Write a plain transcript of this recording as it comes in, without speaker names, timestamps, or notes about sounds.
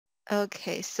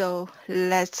Okay, so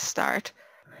let's start.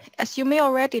 As you may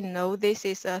already know, this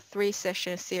is a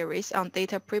 3-session series on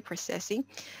data preprocessing.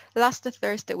 Last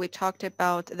Thursday, we talked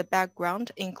about the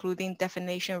background, including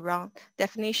definition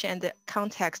and the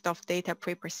context of data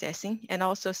preprocessing, and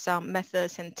also some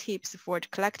methods and tips for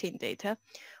collecting data.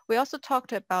 We also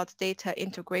talked about data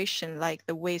integration, like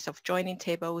the ways of joining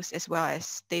tables, as well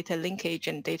as data linkage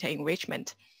and data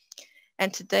enrichment.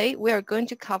 And today, we are going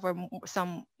to cover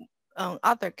some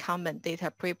other common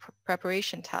data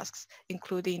preparation tasks,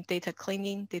 including data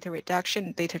cleaning, data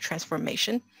reduction, data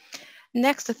transformation.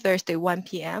 Next Thursday, 1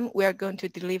 p.m., we are going to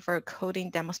deliver a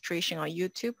coding demonstration on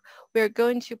YouTube. We are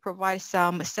going to provide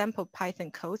some sample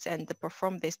Python codes and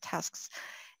perform these tasks.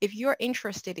 If you're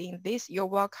interested in this, you're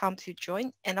welcome to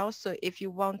join. And also, if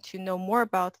you want to know more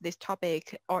about this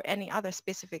topic or any other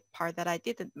specific part that I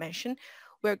didn't mention,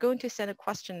 we're going to send a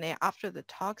questionnaire after the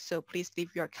talk, so please leave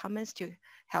your comments to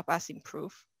help us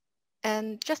improve.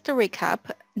 And just to recap,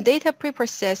 data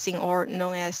preprocessing, or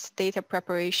known as data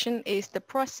preparation, is the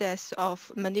process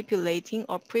of manipulating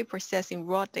or preprocessing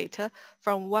raw data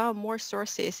from one or more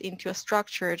sources into a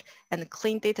structured and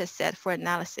clean data set for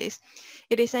analysis.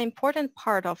 It is an important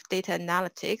part of data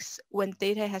analytics. When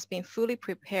data has been fully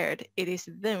prepared, it is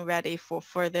then ready for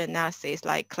further analysis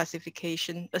like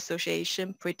classification,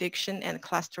 association, prediction, and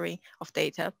clustering of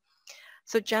data.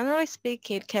 So generally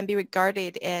speaking, it can be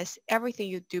regarded as everything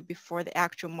you do before the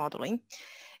actual modeling.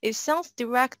 It sounds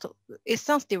direct,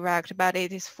 but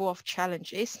it is full of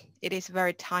challenges. It is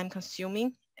very time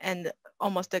consuming and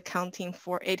almost accounting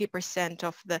for 80%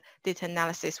 of the data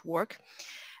analysis work.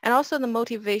 And also the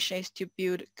motivation is to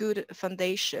build good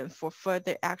foundation for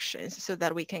further actions so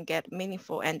that we can get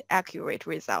meaningful and accurate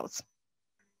results.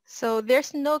 So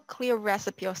there's no clear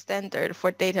recipe or standard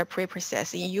for data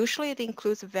preprocessing. Usually it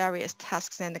includes various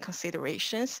tasks and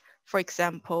considerations. For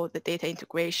example, the data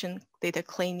integration, data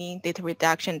cleaning, data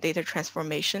reduction, data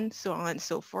transformation, so on and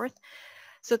so forth.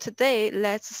 So today,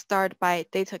 let's start by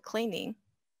data cleaning.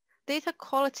 Data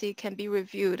quality can be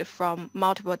reviewed from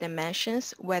multiple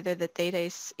dimensions, whether the data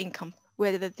is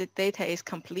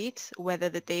complete, whether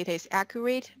the data is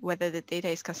accurate, whether the data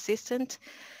is consistent,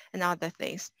 and other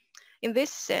things. In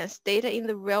this sense, data in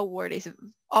the real world is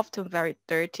often very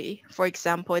dirty. For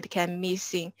example, it can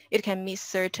miss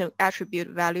certain attribute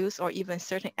values or even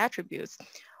certain attributes,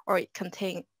 or it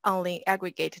contain only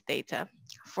aggregate data.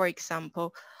 For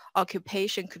example,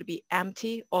 occupation could be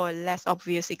empty, or a less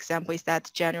obvious example is that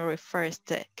January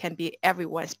 1st can be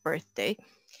everyone's birthday.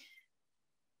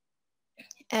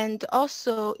 And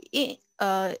also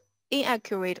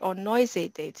inaccurate or noisy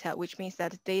data, which means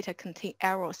that data contain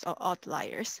errors or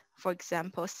outliers. For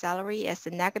example, salary as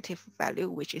a negative value,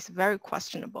 which is very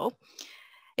questionable.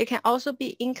 It can also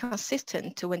be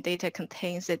inconsistent when data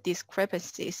contains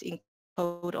discrepancies in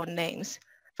code or names.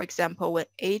 For example, when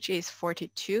age is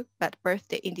 42, but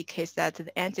birthday indicates that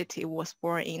the entity was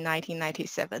born in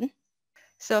 1997.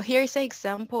 So here is an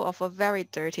example of a very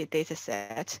dirty data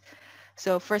set.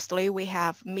 So firstly, we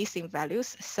have missing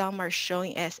values. Some are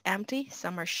showing as empty,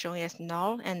 some are showing as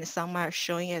null, and some are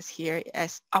showing as here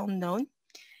as unknown.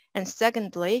 And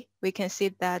secondly, we can see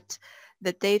that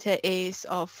the data is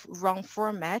of wrong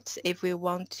format if we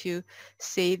want to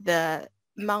see the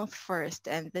month first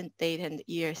and then date and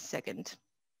year second.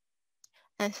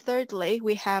 And thirdly,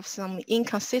 we have some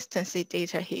inconsistency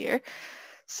data here.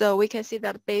 So we can see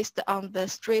that based on the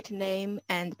street name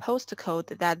and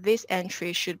postcode that this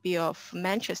entry should be of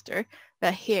Manchester,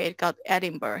 but here it got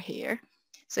Edinburgh here.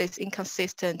 So it's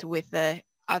inconsistent with the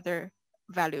other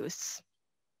values.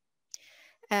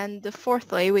 And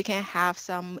fourthly, we can have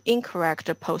some incorrect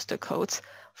postal codes.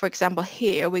 For example,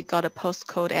 here we got a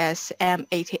postcode as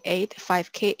M88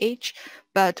 5KH,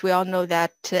 but we all know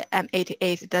that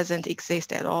M88 doesn't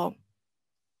exist at all.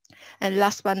 And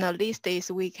last but not least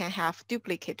is we can have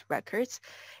duplicate records.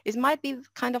 It might be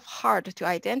kind of hard to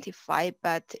identify,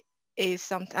 but it's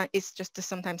just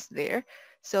sometimes there.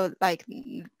 So like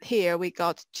here we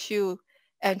got two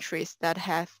entries that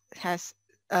has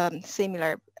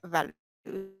similar values.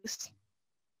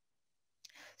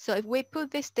 So if we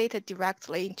put this data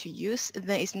directly into use,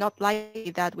 then it's not likely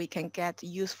that we can get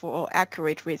useful or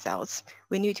accurate results.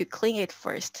 We need to clean it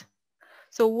first.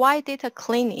 So why data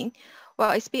cleaning?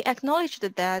 Well, it's been acknowledged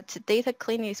that data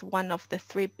cleaning is one of the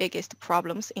 3 biggest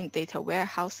problems in data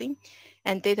warehousing,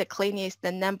 and data cleaning is the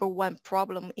 #1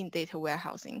 problem in data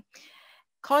warehousing.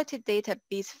 Quality data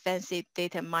beats fancy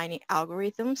data mining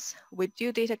algorithms. We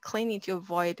do data cleaning to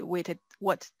avoid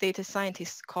what data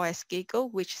scientists call as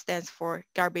GIGO, which stands for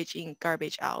garbage in,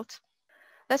 garbage out.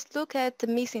 Let's look at the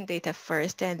missing data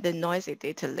first and the noisy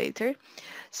data later.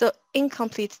 So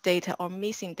incomplete data or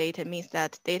missing data means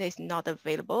that data is not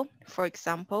available. For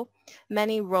example,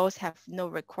 many rows have no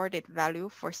recorded value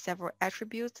for several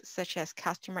attributes such as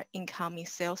customer incoming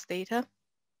sales data.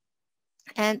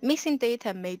 And missing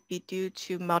data may be due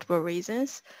to multiple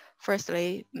reasons.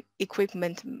 Firstly,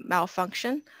 equipment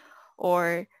malfunction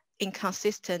or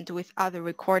inconsistent with other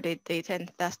recorded data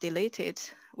and thus deleted.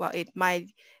 Well, it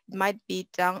might be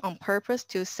done on purpose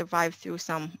to survive through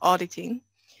some auditing,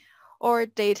 or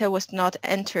data was not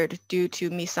entered due to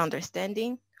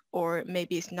misunderstanding, or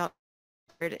maybe it's not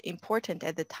considered important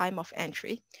at the time of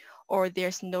entry, or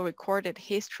there's no recorded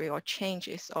history or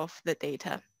changes of the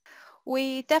data.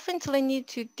 We definitely need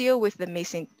to deal with the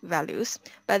missing values,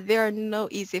 but there are no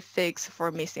easy fix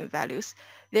for missing values.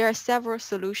 There are several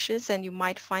solutions and you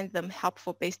might find them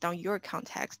helpful based on your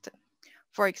context.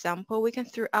 For example, we can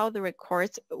throw out the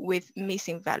records with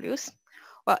missing values.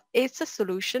 Well, it's a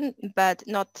solution, but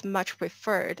not much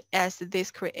preferred as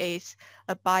this creates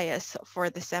a bias for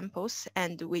the samples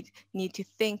and we need to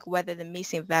think whether the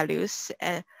missing values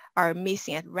are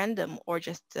missing at random or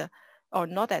just or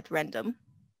not at random.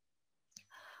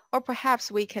 Or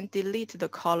perhaps we can delete the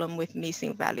column with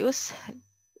missing values.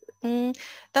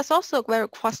 That's also a very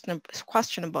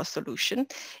questionable solution.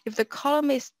 If the column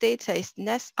is data is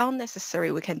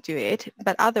unnecessary, we can do it,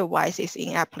 but otherwise it's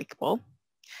inapplicable.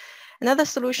 Another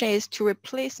solution is to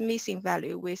replace missing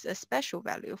value with a special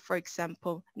value, for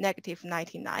example,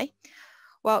 -99.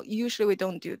 Well, usually we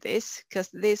don't do this because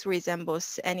this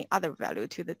resembles any other value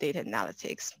to the data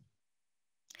analytics.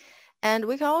 And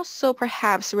we can also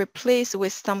perhaps replace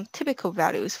with some typical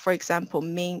values, for example,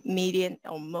 mean, median,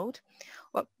 or mode.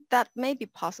 Well, that may be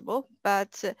possible,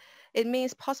 but it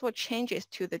means possible changes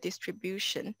to the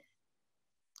distribution.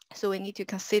 So we need to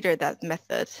consider that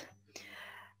method.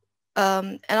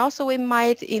 And also we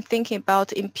might, in thinking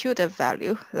about imputed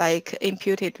value, like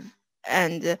imputed,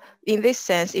 and in this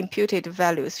sense, imputed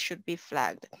values should be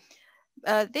flagged.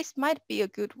 This might be a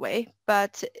good way,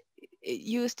 but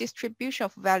use distribution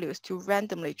of values to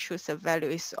randomly choose a value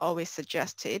is always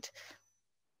suggested.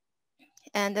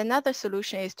 And another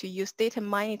solution is to use data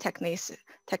mining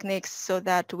techniques so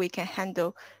that we can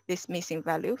handle these missing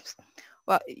values.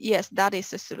 Well, yes, that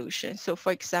is a solution. So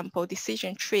for example,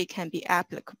 decision tree can be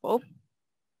applicable.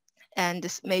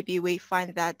 And maybe we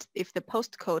find that if the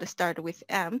postcode starts with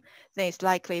M, then it's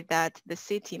likely that the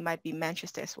city might be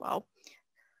Manchester as well.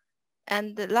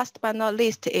 And last but not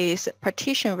least is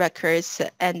partition records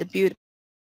and build.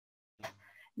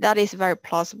 That is very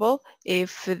plausible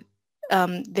if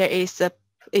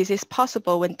it is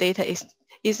possible when data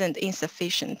isn't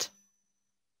insufficient.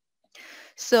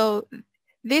 So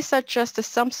these are just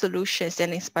some solutions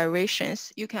and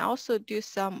inspirations. You can also do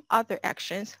some other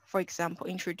actions. For example,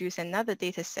 introduce another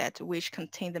data set which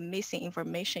contains the missing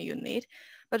information you need.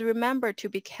 But remember to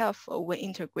be careful when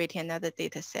integrating another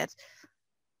data set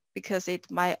because it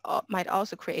might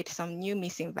also create some new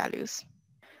missing values.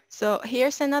 So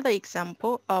here's another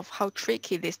example of how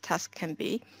tricky this task can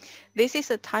be. This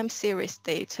is a time series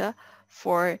data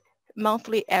for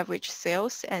monthly average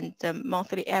sales and the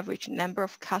monthly average number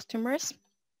of customers.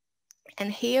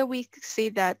 And here we see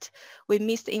that we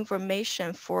missed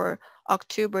information for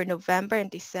October, November,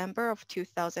 and December of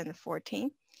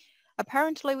 2014.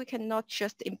 Apparently, we cannot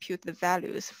just impute the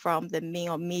values from the mean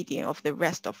or median of the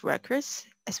rest of records,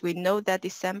 as we know that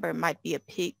December might be a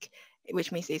peak,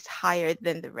 which means it's higher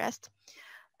than the rest.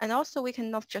 And also, we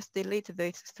cannot just delete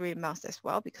these 3 months as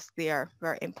well because they are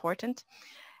very important.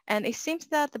 And it seems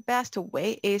that the best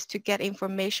way is to get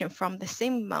information from the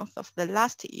same month of the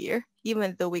last year,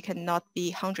 even though we cannot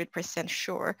be 100%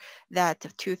 sure that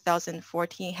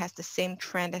 2014 has the same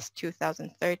trend as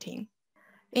 2013.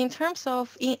 In terms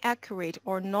of inaccurate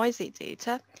or noisy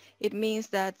data, it means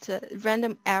that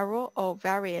random error or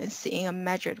variance in a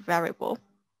measured variable.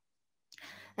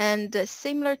 And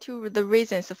similar to the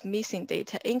reasons of missing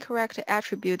data, incorrect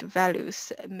attribute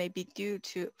values may be due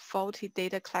to faulty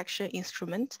data collection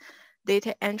instrument,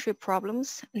 data entry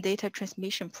problems, data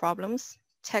transmission problems,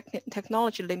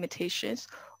 technology limitations,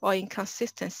 or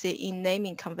inconsistency in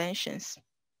naming conventions.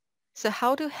 So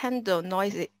how to handle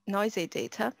noisy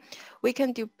data? We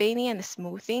can do binning and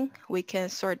smoothing. We can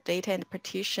sort data and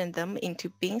partition them into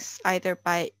bins, either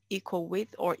by equal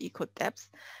width or equal depth,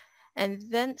 and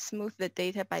then smooth the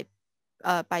data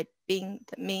by bin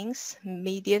means,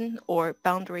 median, or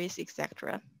boundaries,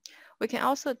 etc. We can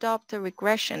also adopt a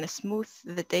regression and smooth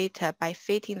the data by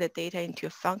fitting the data into a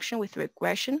function with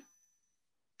regression.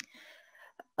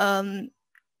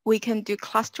 We can do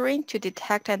clustering to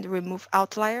detect and remove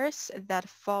outliers that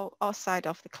fall outside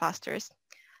of the clusters.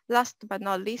 Last but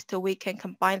not least, we can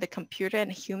combine the computer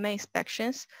and human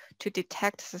inspections to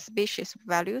detect suspicious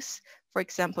values. For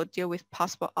example, deal with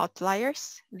possible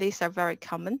outliers. These are very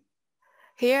common.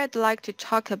 Here, I'd like to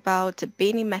talk about the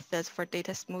binning methods for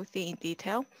data smoothing in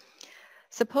detail.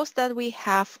 Suppose that we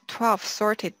have 12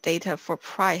 sorted data for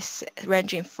price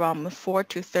ranging from 4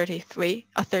 to 33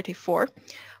 or 34.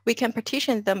 We can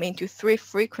partition them into 3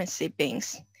 frequency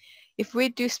bins. If we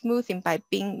do smoothing by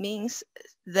bin means,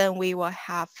 then we will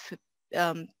have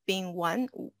bin 1,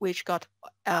 which got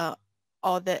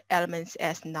all the elements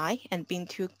as 9, and bin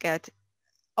 2 get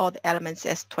all the elements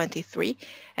as 23,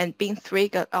 and bin 3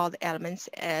 got all the elements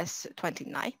as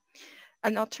 29.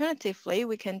 And alternatively,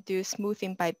 we can do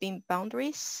smoothing by bin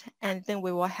boundaries, and then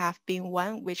we will have bin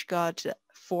 1, which got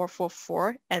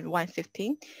 444 and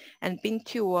 115, and bin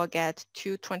 2 will get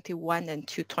 221 and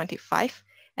 225.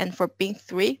 And for bin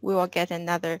 3, we will get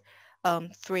another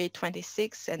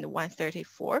 326 and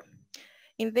 134.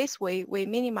 In this way, we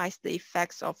minimize the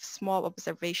effects of small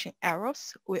observation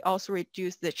errors. We also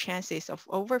reduce the chances of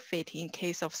overfitting in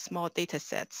case of small data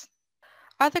sets.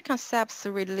 Other concepts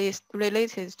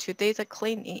related to data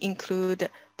cleaning include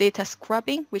data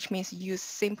scrubbing, which means use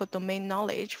simple domain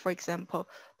knowledge, for example,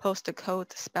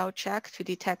 postcode spell check to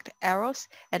detect errors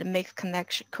and make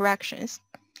corrections.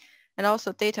 And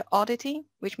also data auditing,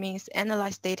 which means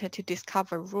analyze data to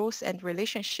discover rules and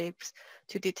relationships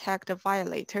to detect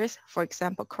violators, for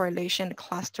example, correlation and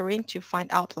clustering to find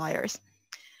outliers.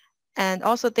 And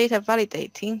also data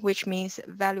validating, which means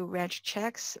value range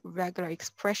checks, regular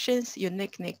expressions,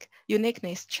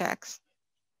 uniqueness checks.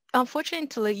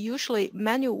 Unfortunately, usually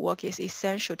manual work is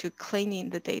essential to cleaning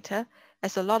the data,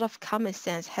 as a lot of common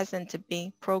sense hasn't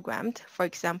been programmed, for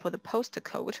example, the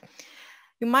postcode.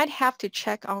 You might have to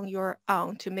check on your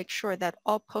own to make sure that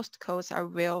all postcodes are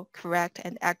real, correct,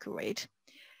 and accurate.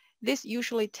 This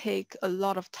usually takes a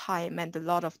lot of time and a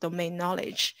lot of domain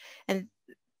knowledge, and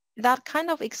that kind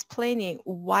of explaining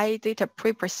why data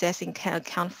preprocessing can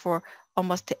account for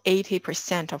almost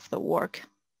 80% of the work.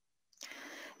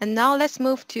 And now let's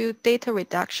move to data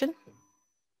reduction.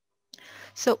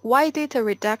 So why data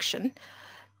reduction?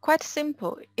 Quite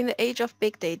simple. In the age of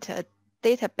big data,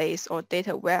 database or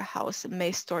data warehouse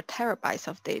may store terabytes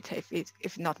of data,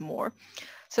 if not more.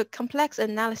 So complex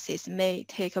analysis may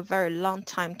take a very long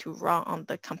time to run on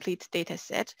the complete data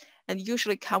set and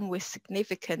usually come with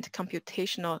significant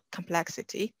computational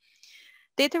complexity.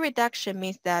 Data reduction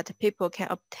means that people can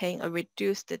obtain a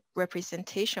reduced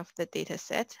representation of the data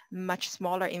set, much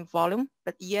smaller in volume,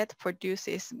 but yet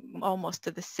produces almost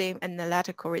the same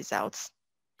analytical results.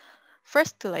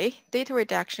 Firstly, data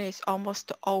reduction is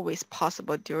almost always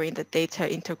possible during the data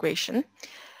integration.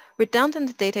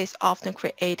 Redundant data is often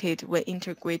created when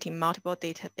integrating multiple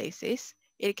databases.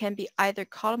 It can be either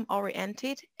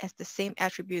column-oriented, as the same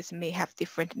attributes may have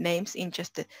different names in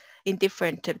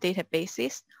different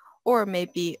databases, or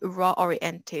maybe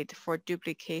raw-oriented for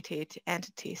duplicated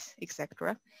entities,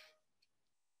 etc.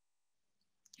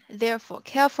 Therefore,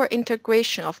 careful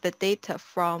integration of the data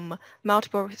from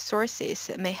multiple sources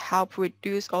may help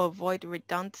reduce or avoid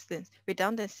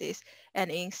redundancies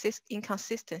and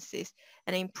inconsistencies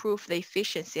and improve the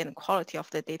efficiency and quality of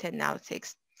the data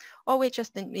analytics. Or we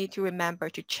just need to remember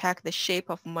to check the shape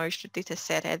of merged data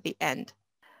set at the end.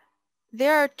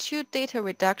 There are 2 data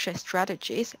reduction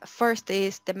strategies. First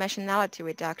is dimensionality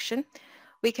reduction.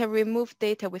 We can remove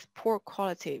data with poor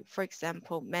quality, for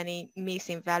example, many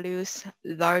missing values,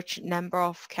 large number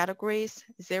of categories,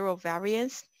 0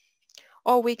 variance,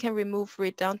 or we can remove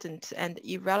redundant and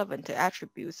irrelevant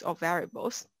attributes or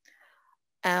variables.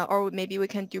 Or maybe we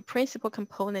can do principal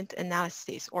component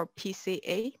analysis or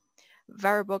PCA,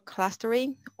 variable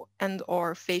clustering, and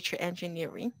or feature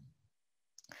engineering.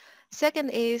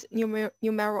 Second is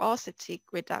numerosity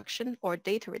reduction or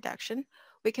data reduction.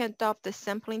 We can adopt the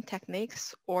sampling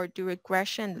techniques or do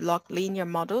regression and log linear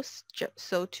models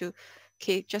to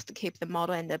keep the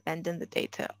model and abandon the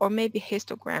data, or maybe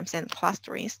histograms and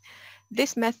clusterings.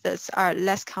 These methods are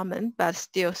less common, but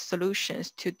still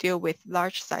solutions to deal with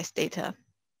large size data.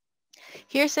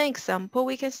 Here's an example.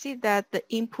 We can see that the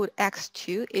input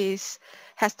x2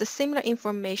 has the similar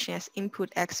information as input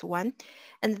x1,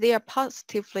 and they are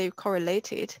positively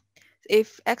correlated.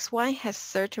 If x1 has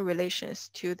certain relations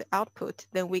to the output,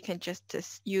 then we can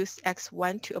just use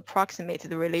x1 to approximate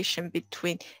the relation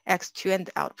between x2 and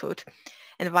the output,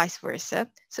 and vice versa.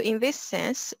 So in this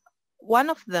sense, one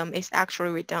of them is actually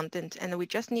redundant, and we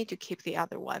just need to keep the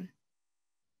other one.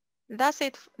 That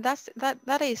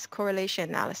is correlation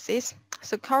analysis.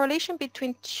 So correlation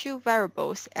between two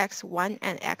variables, x1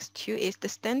 and x2, is the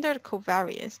standard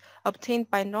covariance obtained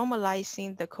by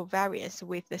normalizing the covariance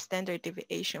with the standard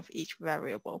deviation of each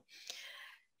variable.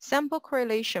 Sample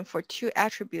correlation for two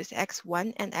attributes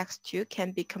x1 and x2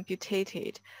 can be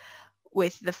computed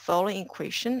with the following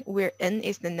equation, where n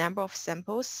is the number of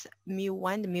samples,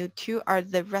 mu1 and mu2 are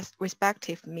the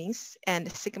respective means, and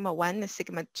sigma1 and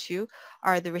sigma2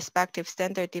 are the respective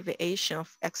standard deviation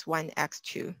of x1 and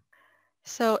x2.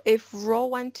 So if rho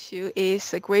 1, 2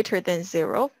 is greater than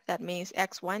 0, that means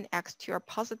x1 and x2 are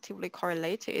positively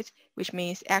correlated, which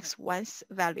means x1's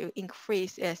value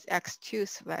increase as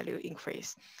x2's value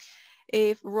increase.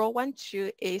 If rho 1,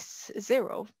 2 is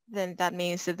 0, then that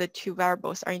means that the two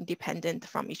variables are independent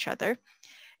from each other.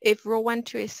 If rho 1,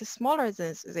 2 is smaller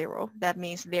than 0, that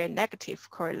means they're negative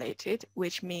correlated,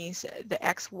 which means the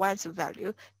x1's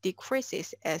value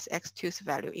decreases as x2's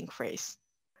value increase.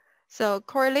 So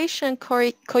correlation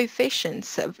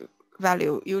coefficients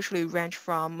value usually range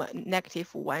from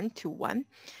 -1 to 1.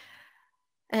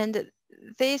 And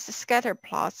these scatter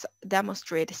plots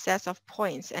demonstrate sets of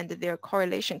points and their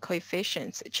correlation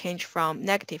coefficients change from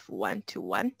 -1 to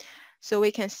 1. So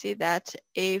we can see that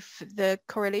if the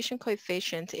correlation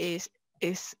coefficient is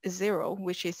 0,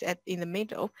 which is in the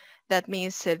middle, that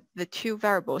means that the two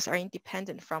variables are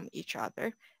independent from each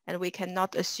other, and we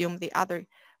cannot assume the other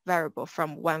variable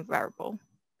from one variable.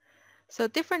 So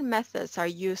different methods are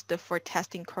used for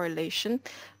testing correlation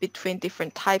between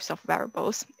different types of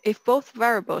variables. If both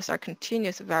variables are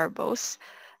continuous variables,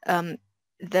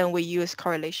 then we use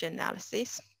correlation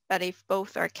analysis. But if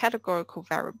both are categorical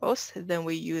variables, then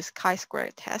we use chi-square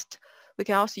test. We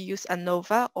can also use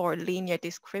ANOVA or linear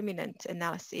discriminant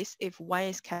analysis if one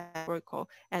is categorical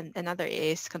and another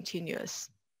is continuous.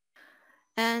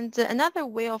 And another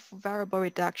way of variable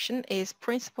reduction is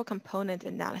principal component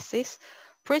analysis.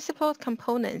 Principal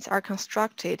components are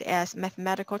constructed as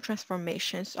mathematical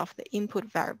transformations of the input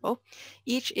variable.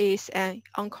 Each is an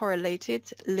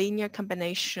uncorrelated linear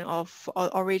combination of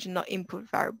original input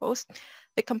variables.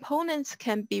 The components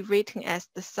can be written as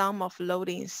the sum of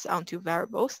loadings onto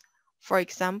variables. For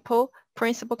example,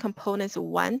 principal components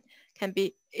 1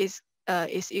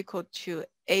 is equal to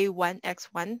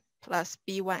a1x1 plus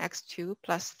b1x2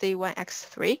 plus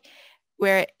c1x3,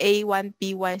 where a1,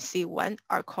 b1, c1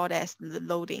 are called as the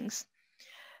loadings.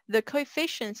 The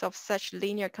coefficients of such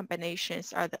linear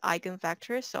combinations are the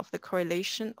eigenvectors of the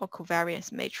correlation or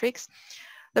covariance matrix.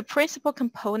 The principal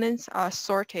components are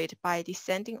sorted by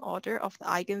descending order of the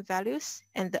eigenvalues,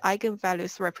 and the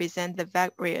eigenvalues represent the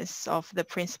variance of the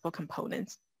principal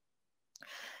components.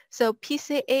 So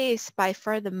PCA is by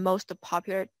far the most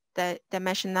popular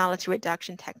dimensionality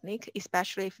reduction technique,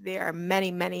 especially if there are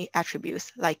many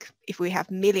attributes, like if we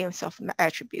have millions of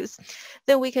attributes,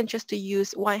 then we can just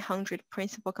use 100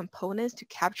 principal components to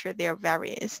capture their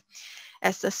variance,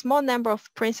 as a small number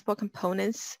of principal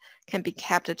components can be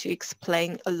kept to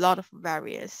explain a lot of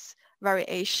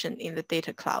variation in the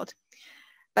data cloud.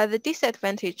 But the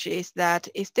disadvantage is that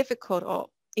it's difficult or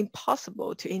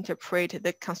impossible to interpret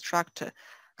the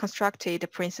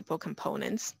constructed principal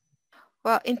components.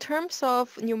 Well, in terms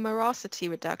of numerosity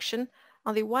reduction,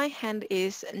 on the one hand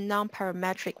is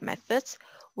non-parametric methods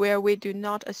where we do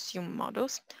not assume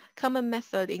models. Common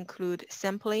methods include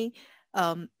sampling,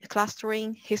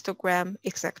 clustering, histogram,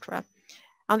 etc.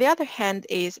 On the other hand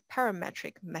is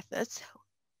parametric methods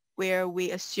where we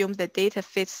assume the data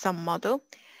fits some model.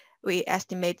 We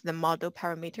estimate the model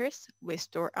parameters, we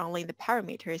store only the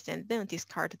parameters and then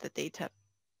discard the data.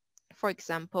 For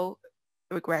example,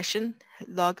 regression,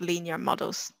 log linear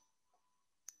models.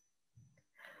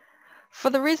 For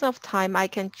the reason of time, I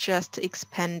can just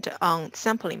expand on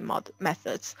sampling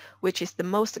methods, which is the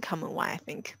most common one, I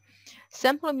think.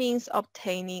 Sampling means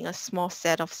obtaining a small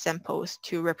set of samples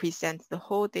to represent the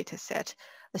whole data set,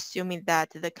 assuming that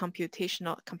the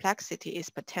computational complexity is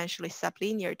potentially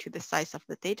sublinear to the size of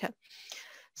the data.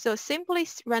 So simply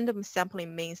random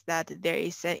sampling means that there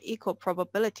is an equal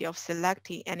probability of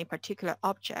selecting any particular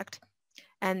object.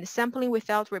 And sampling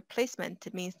without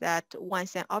replacement means that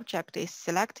once an object is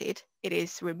selected, it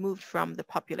is removed from the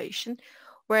population,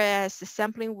 whereas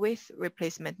sampling with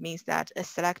replacement means that a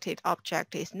selected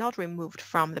object is not removed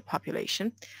from the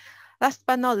population. Last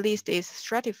but not least is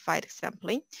stratified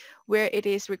sampling, where it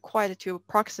is required to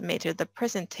approximate the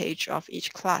percentage of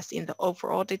each class in the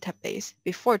overall database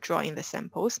before drawing the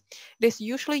samples. It is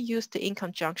usually used in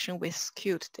conjunction with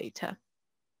skewed data.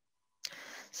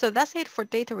 So that's it for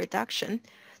data reduction.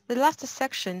 The last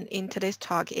section in today's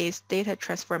talk is data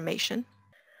transformation.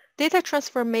 Data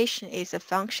transformation is a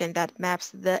function that maps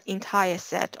the entire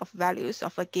set of values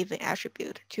of a given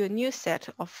attribute to a new set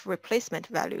of replacement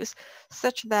values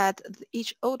such that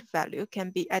each old value can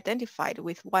be identified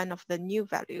with one of the new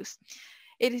values.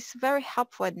 It is very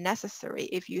helpful and necessary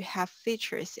if you have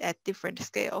features at different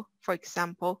scale, for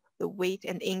example, the weight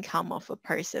and income of a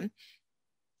person.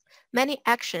 Many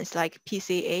actions like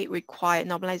PCA require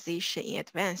normalization in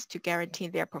advance to guarantee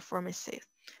their performance.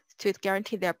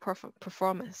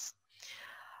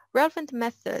 Relevant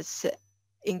methods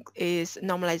is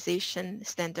normalization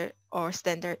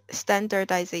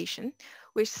standardization,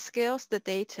 which scales the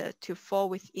data to fall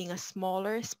within a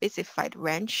smaller specified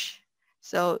range,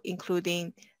 so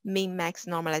including min-max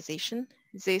normalization,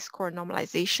 z-score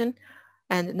normalization,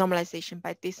 and normalization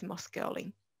by decimal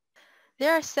scaling.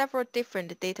 There are several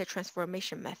different data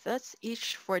transformation methods,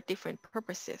 each for different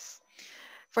purposes.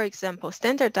 For example,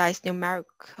 standardized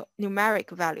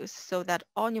numeric values so that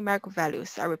all numeric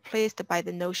values are replaced by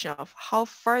the notion of how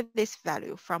far this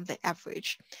value from the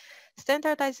average.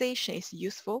 Standardization is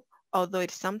useful, although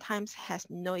it sometimes has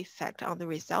no effect on the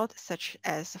result, such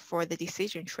as for the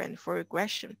decision trend for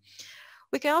regression.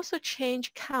 We can also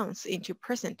change counts into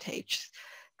percentages,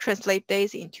 translate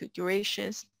days into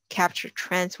durations, capture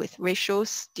trends with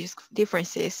ratios,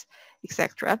 differences,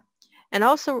 etc. And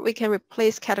also we can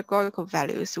replace categorical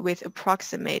values with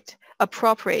appropriate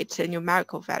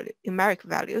numeric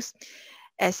values,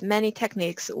 as many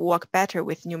techniques work better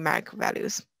with numeric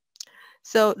values.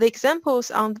 So the example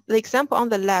on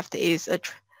the left is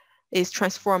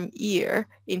transform year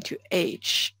into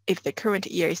age if the current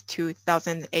year is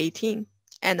 2018.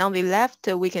 And on the left,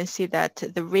 we can see that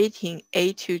the rating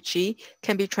A to G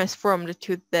can be transformed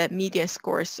to the median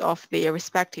scores of their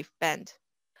respective band.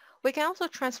 We can also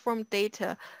transform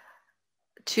data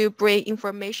to bring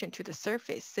information to the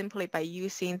surface simply by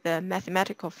using the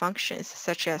mathematical functions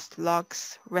such as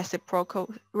logs,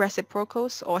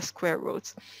 reciprocals, or square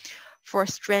roots for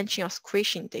stretching or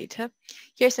squishing data.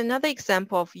 Here's another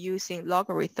example of using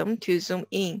logarithm to zoom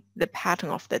in the pattern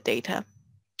of the data.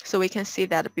 So we can see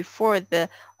that before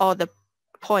all the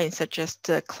points are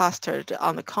just clustered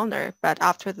on the corner, but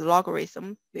after the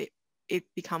logarithm, it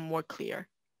becomes more clear.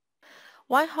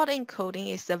 One-hot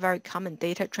encoding is a very common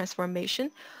data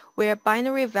transformation where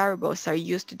binary variables are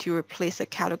used to replace the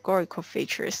categorical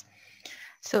features.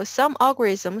 So some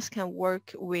algorithms can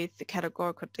work with the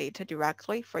categorical data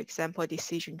directly, for example, a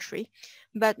decision tree,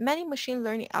 but many machine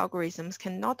learning algorithms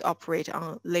cannot operate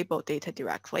on labeled data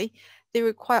directly. They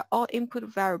require all input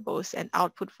variables and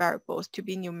output variables to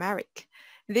be numeric.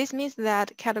 This means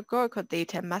that categorical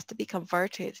data must be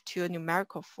converted to a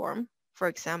numerical form. For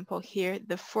example, here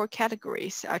the 4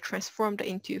 categories are transformed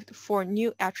into the 4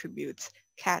 new attributes: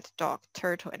 cat, dog,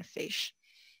 turtle, and fish.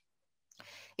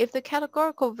 If the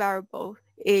categorical variable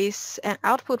is an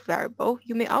output variable,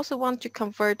 you may also want to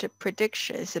convert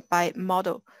predictions by the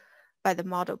model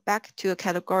back to a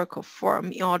categorical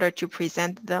form in order to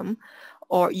present them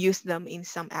or use them in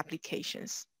some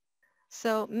applications.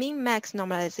 So min-max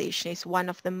normalization is one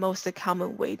of the most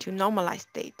common way to normalize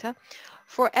data.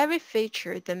 For every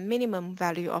feature, the minimum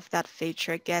value of that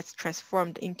feature gets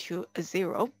transformed into a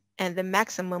 0, and the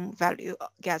maximum value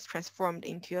gets transformed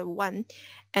into a 1,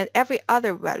 and every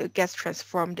other value gets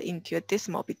transformed into a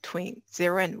decimal between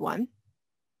 0 and 1.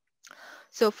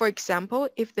 So for example,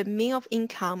 if the mean of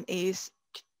income is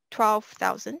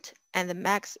 12,000 and the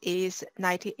max is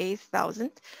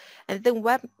 98,000, and then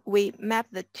we map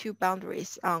the two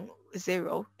boundaries on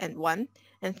 0 and 1,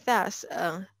 and thus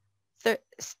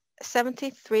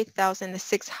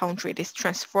 73,600 is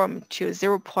transformed to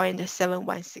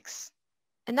 0.716.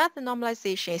 Another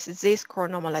normalization is z-score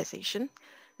normalization.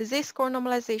 The z-score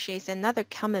normalization is another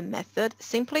common method.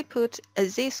 Simply put, a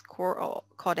z-score,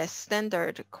 called a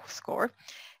standard score,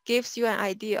 gives you an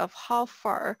idea of how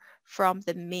far from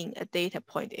the mean a data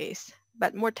point is.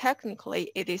 But more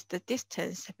technically, it is the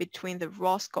distance between the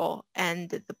raw score and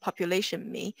the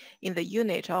population mean in the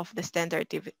unit of the standard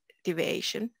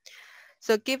deviation.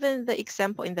 So given the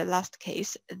example in the last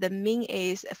case, the mean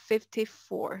is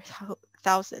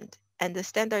 54,000 and the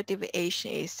standard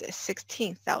deviation is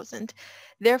 16,000.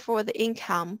 Therefore, the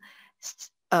income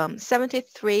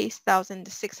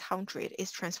 73,600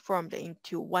 is transformed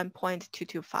into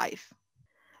 1.225.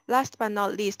 Last but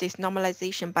not least is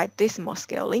normalization by decimal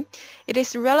scaling. It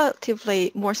is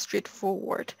relatively more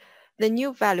straightforward. The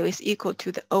new value is equal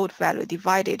to the old value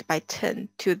divided by 10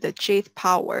 to the jth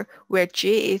power, where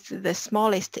j is the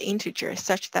smallest integer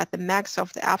such that the max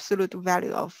of the absolute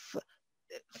value of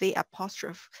v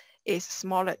apostrophe is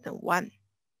smaller than 1.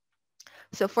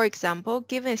 So for example,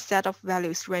 given a set of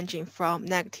values ranging from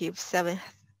negative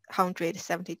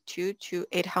 872 to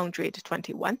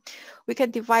 821. We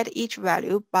can divide each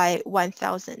value by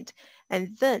 1000,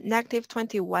 and then negative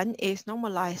 21 is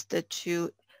normalized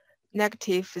to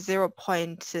negative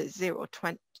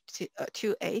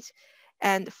 0.028,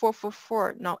 and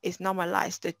 444 now is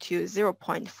normalized to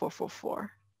 0.444.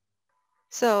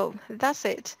 So that's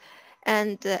it.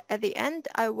 And at the end,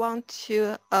 I want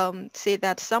to say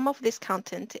that some of this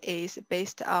content is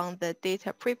based on the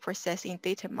data pre-processing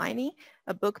data mining,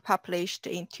 a book published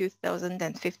in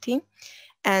 2015.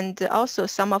 And also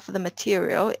some of the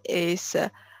material is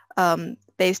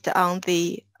based on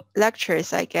the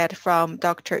lectures I get from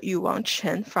Dr. Yuwang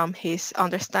Chen from his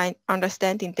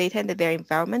Understanding Data and Their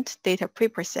Environment, Data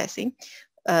Pre-Processing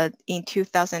in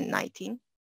 2019.